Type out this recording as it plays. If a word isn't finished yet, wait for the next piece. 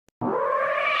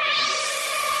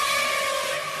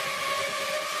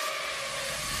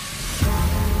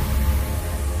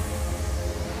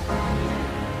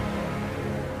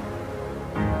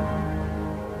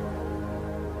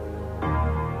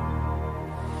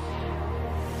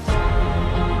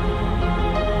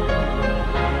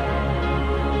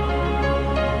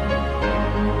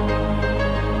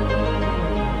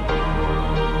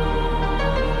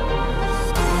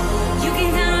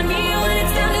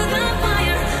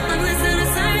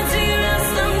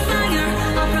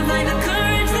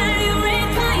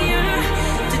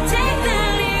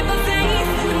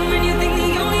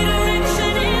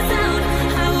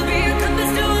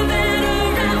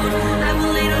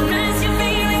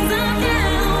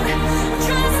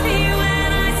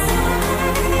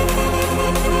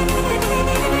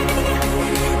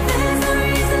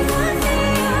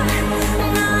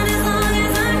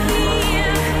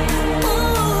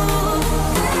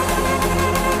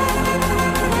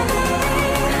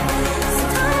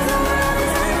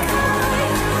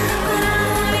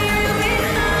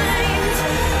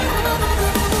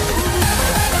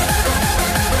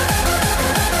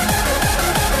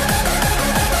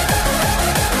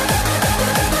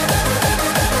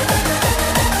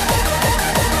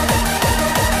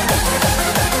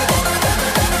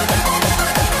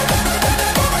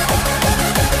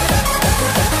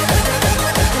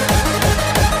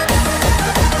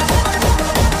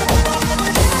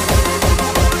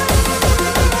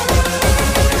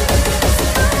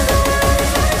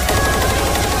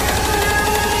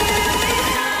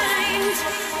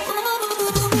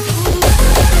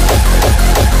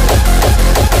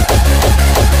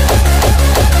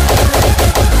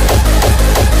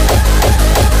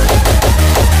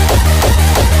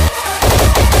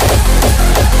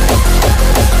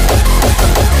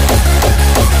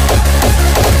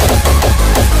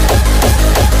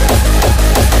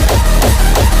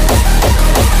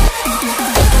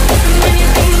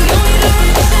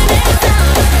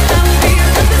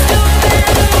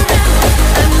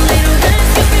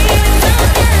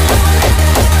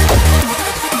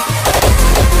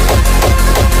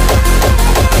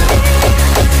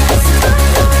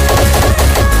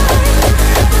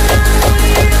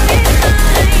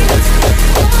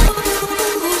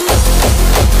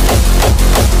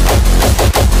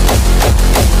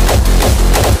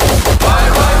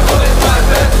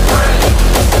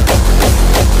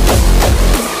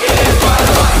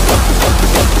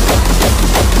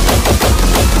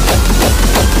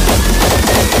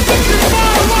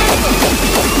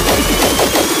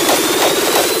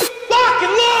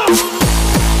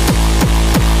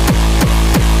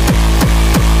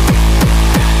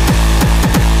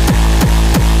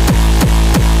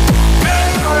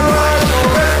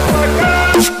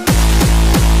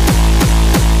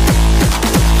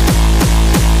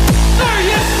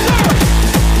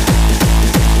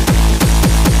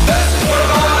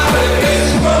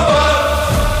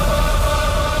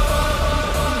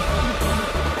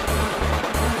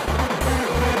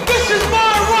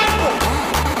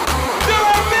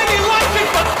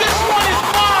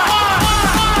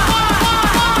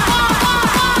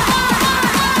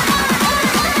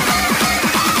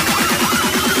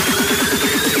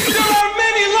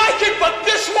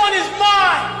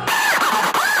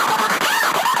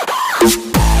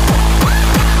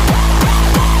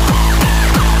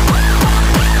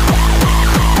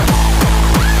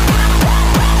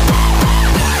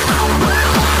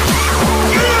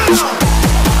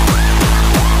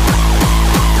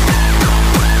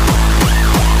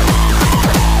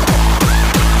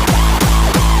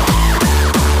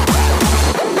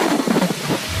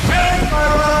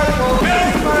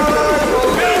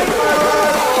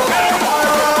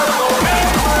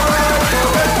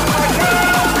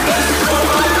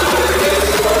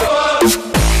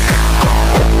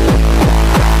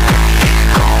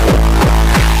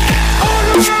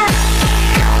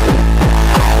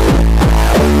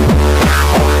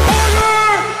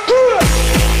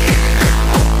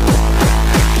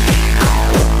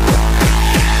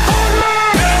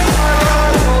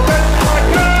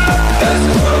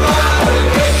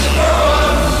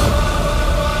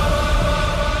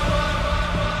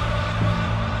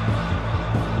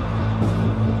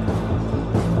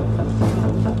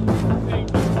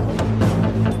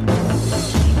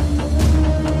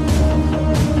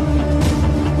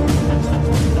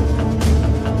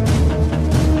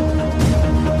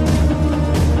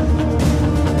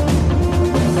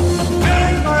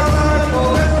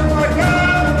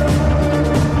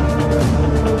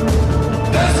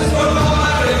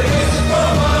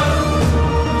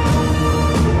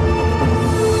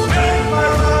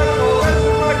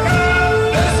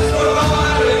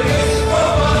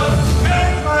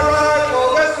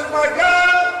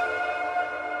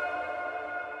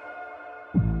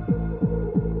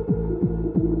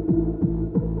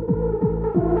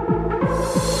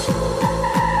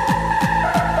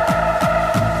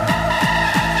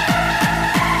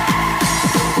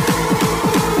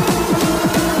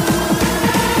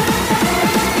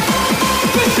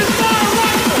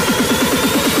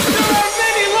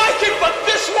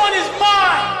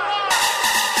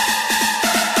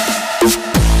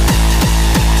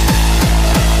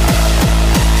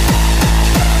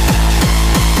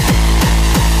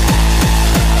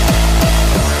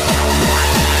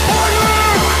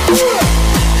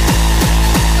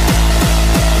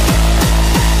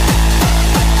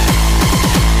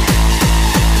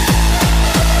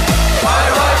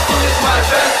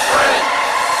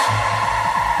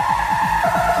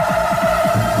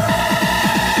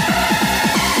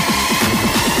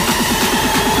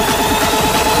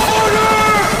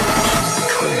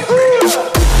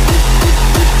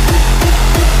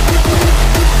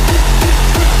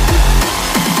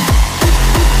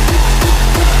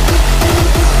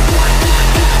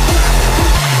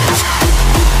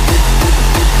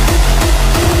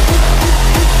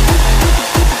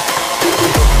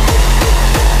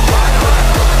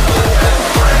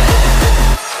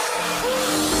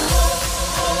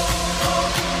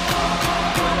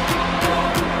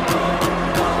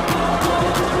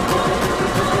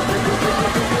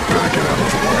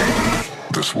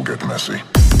get messy.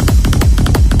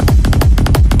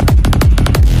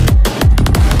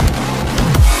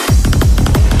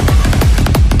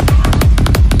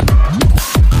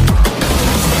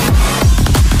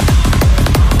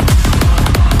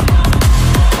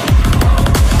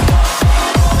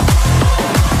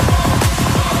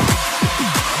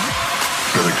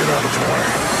 Better get out of the way.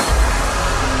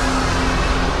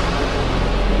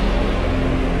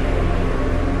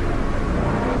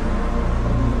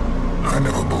 I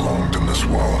never belonged in this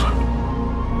world.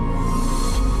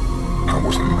 I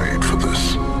wasn't made for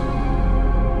this.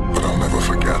 But I'll never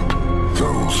forget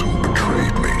those who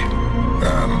betrayed me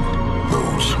and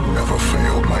those who never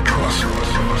failed my trust.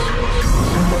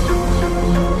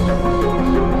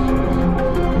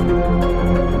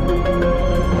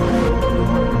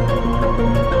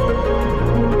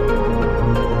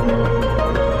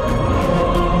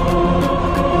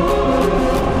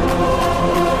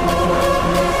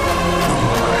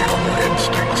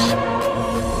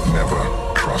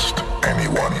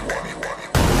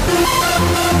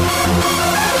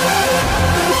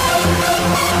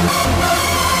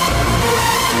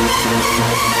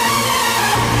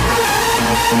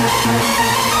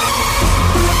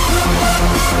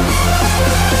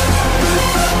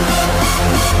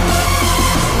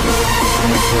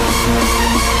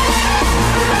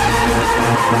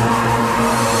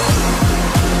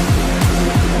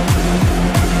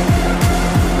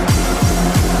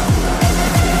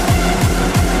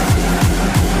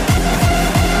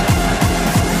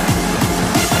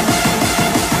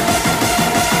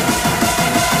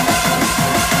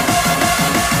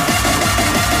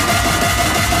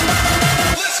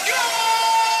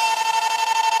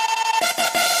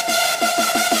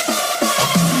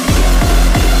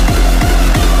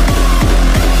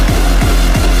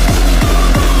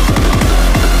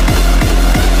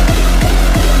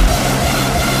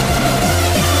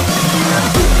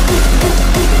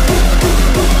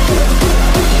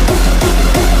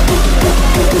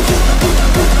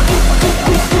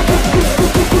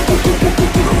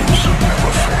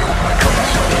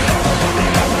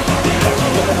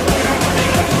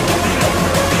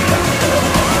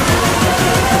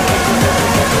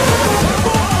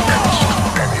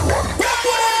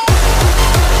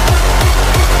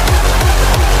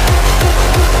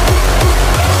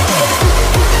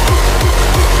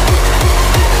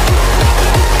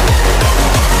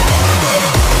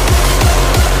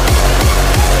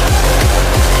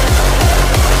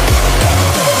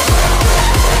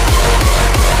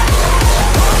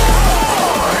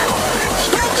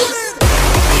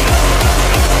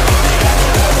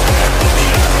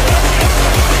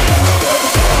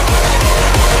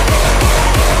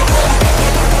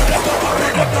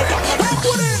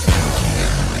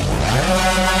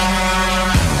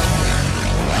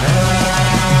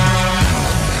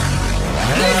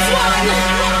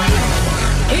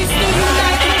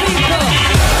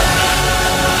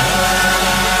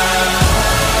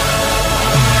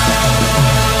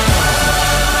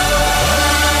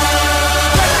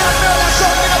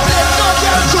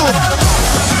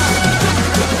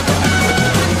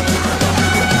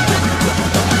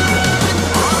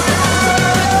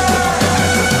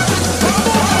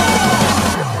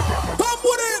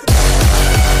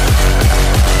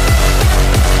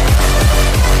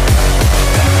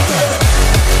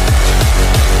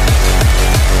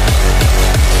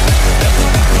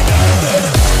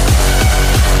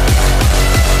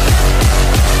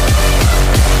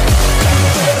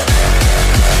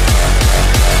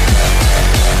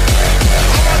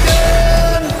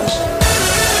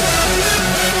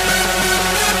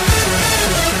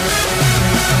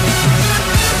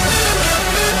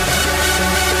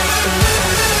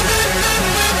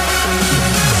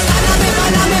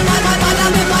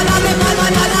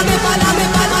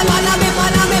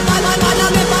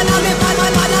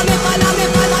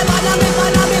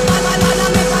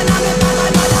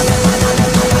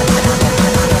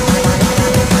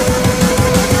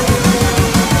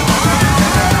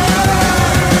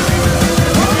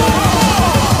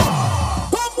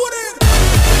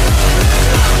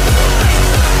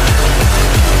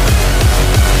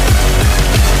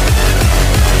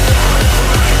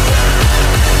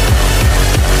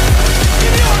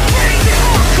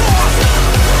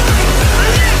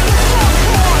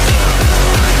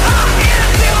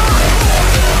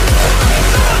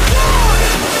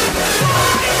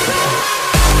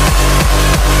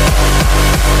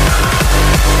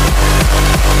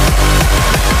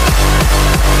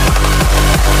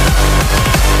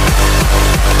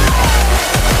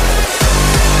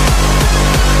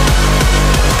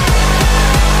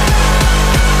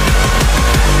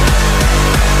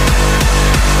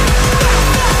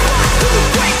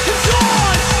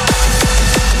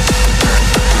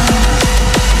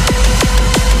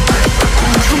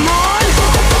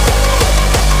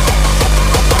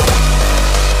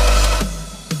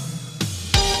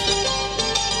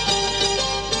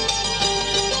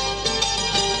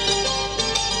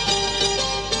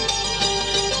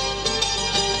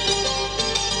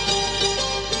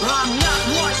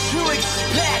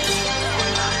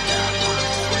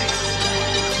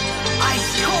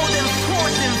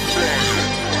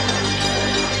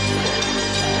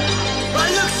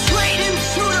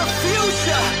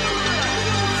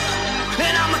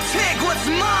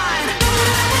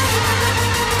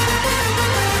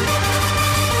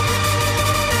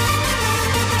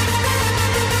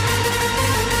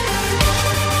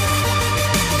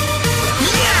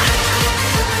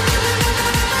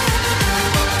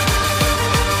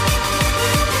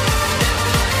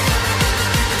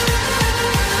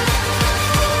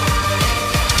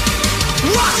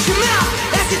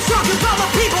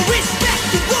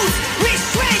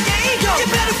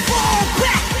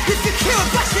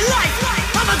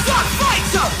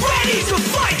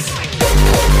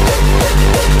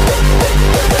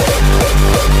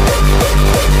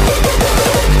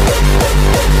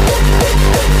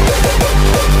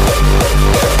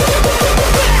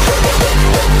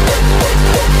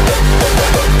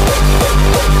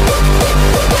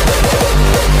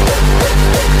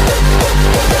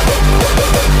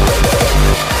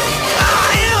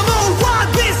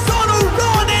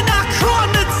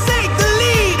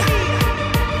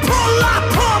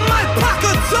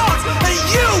 and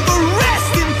you will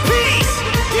rest in peace.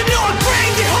 You know I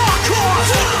bring the hardcore.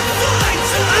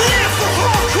 I live for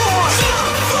hardcore.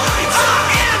 I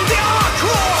am the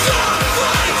hardcore.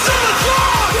 I'm a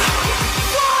dog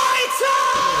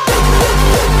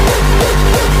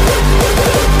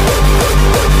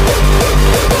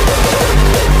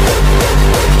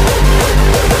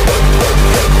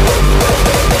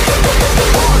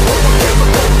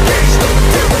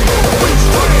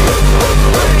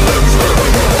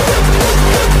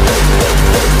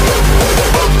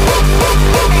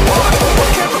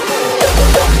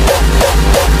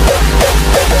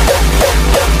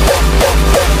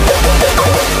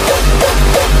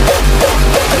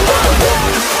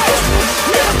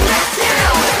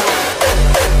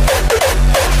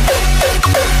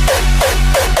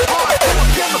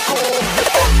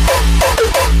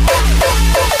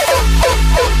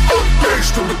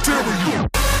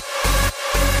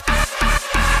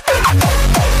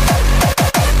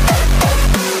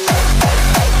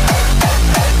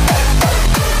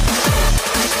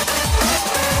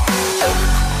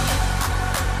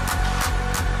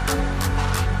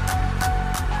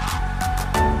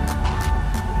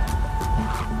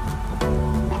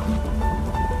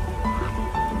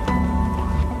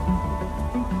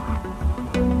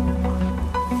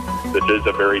This is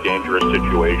a very dangerous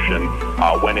situation.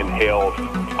 When inhaled,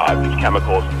 these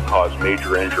chemicals can cause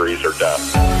major injuries or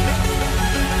death.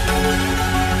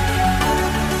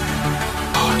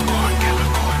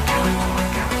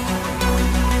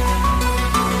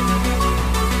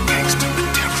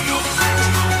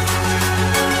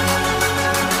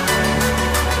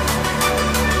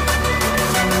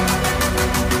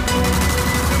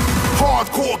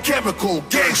 Hardcore chemical,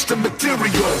 gangster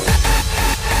material.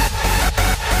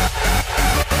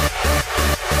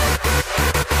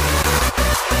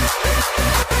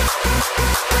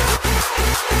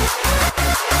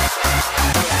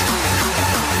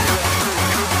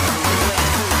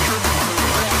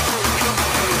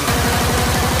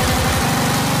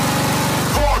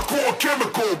 Hardcore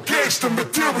chemical, gangster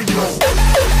material.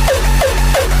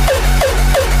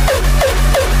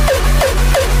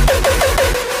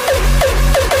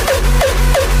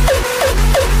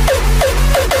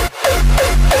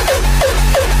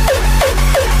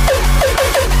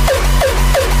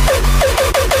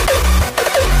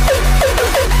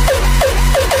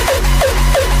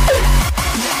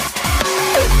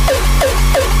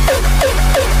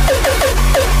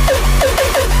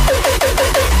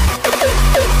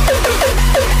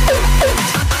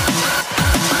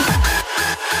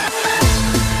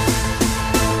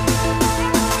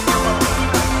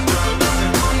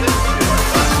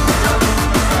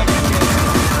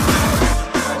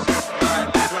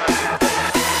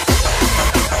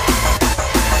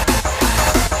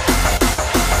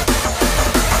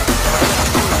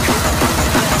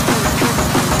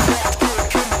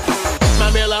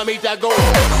 Mamita go.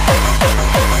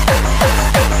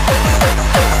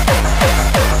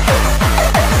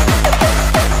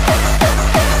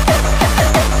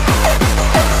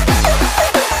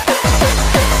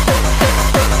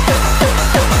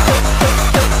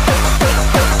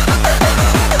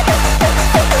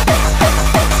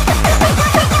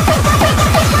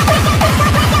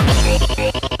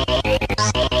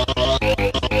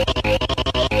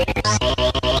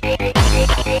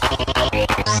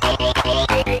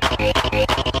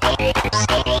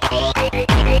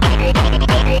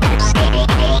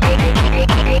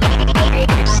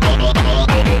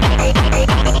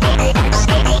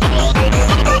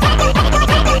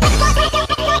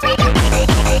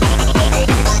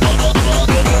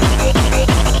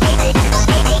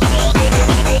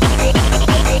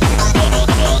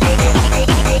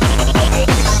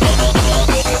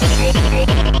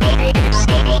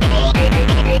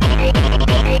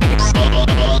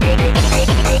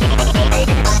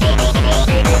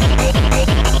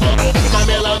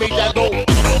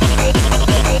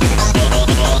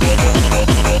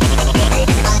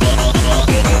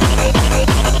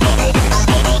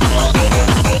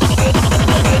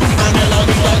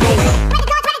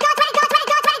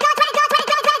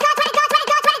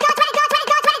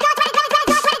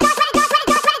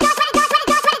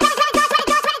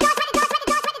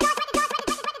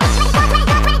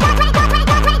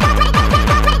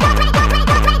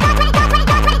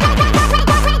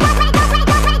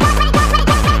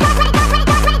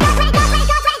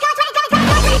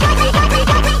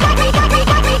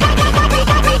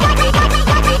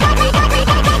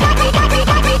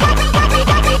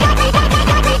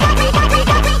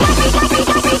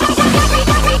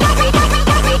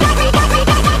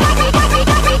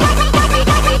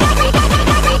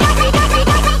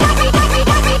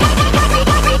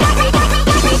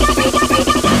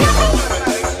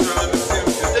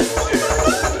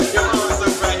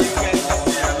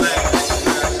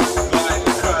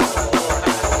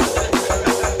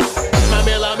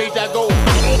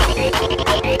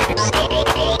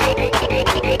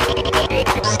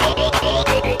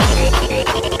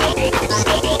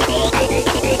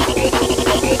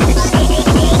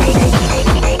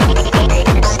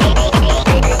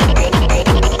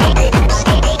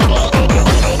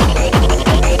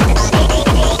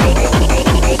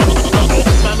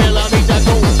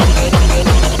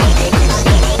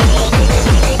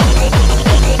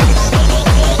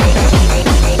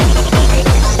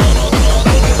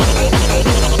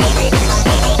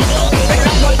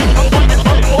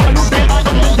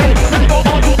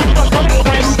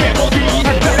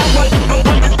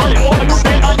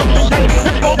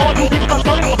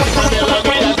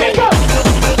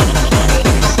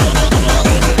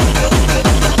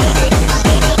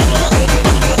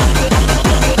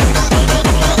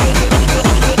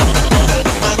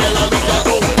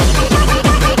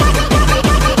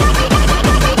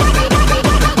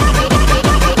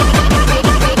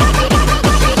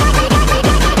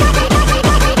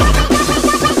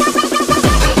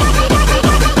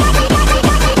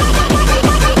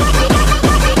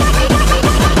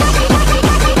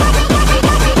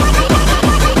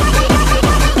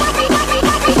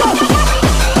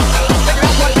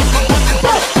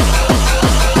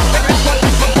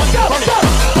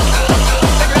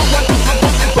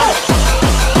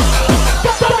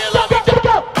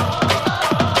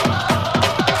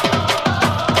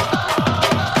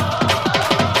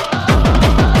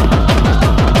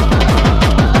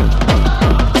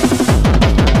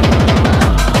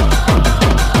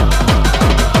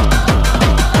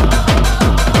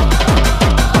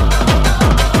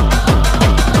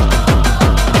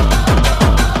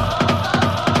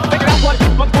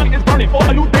 for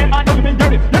a new band, I know you've been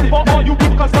yearning. This is for all you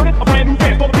people concerning, a brand new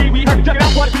dance for the Pee Wee Herman. Check it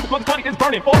out, what people funny is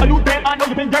burning. For a new band, I know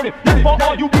you've been yearning. This is for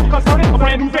all you people concerning, a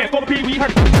brand new dance for the Pee Wee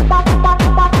Herman.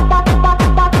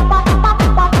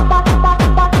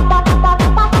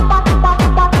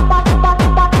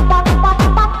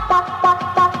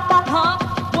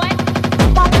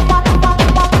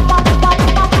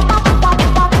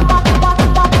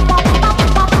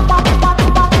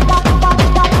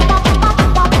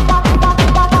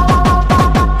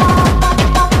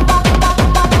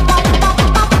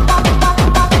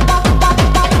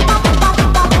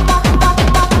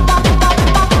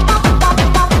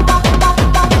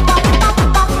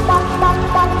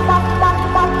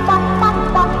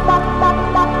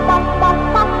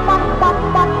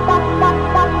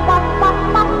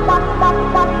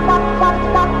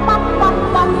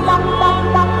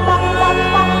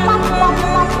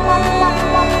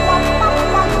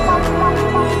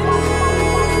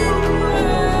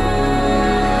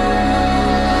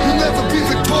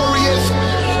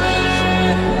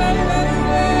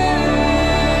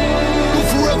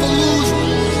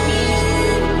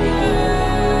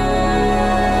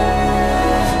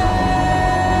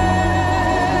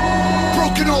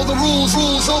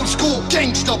 Old school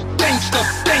gangsta, gangsta,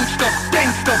 gangsta,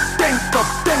 gangsta, gangsta,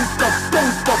 gangsta,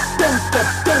 gangsta, gangsta, gangsta,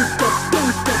 gangsta,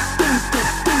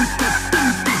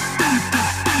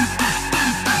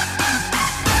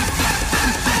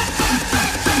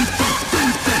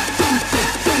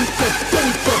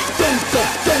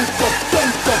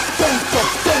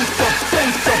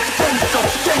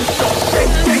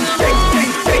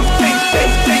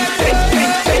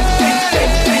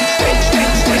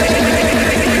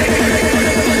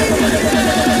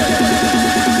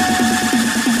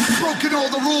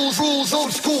 rules,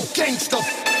 old school gangsta.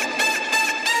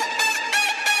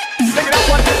 Check it out,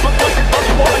 what this one is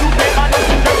burning for a new band, I know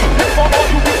you've been yearning. This is for all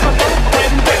you people concerning, a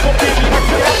brand new dance for the Pee Wee Herman. Check it out, what this one is burning for a new band, I know you've been yearning. This is for all you people concerning, a brand new dance for the Pee Wee Herman. Check it out, what this one is burning for a new band, I know you've been yearning. This is for all you people concerning, a brand new dance for the Pee Wee Herman.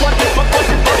 Check it out, what this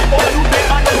one is burning for a new band,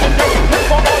 I know you've been yearning. This is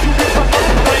for all you people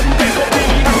concerning, a brand new dance for the Pee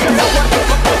Wee Herman. Check it out, what this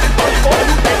one is burning for a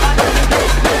new band, I know you've been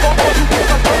yearning. This is for all you people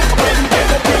concerning, a brand new dance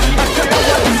for the Pee Wee Herman. Check it out,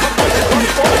 what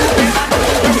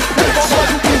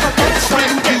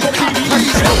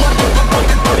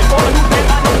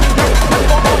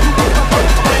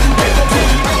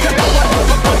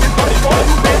this one is burning for a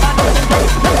new band, I know you've been yearning.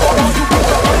 This is for all you people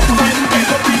concerning, a brand new dance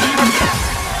for the Pee Wee Herman.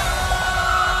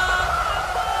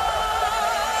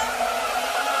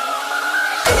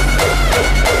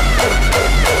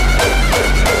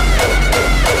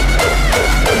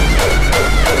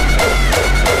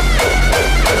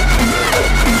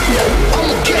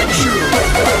 I'ma get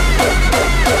you.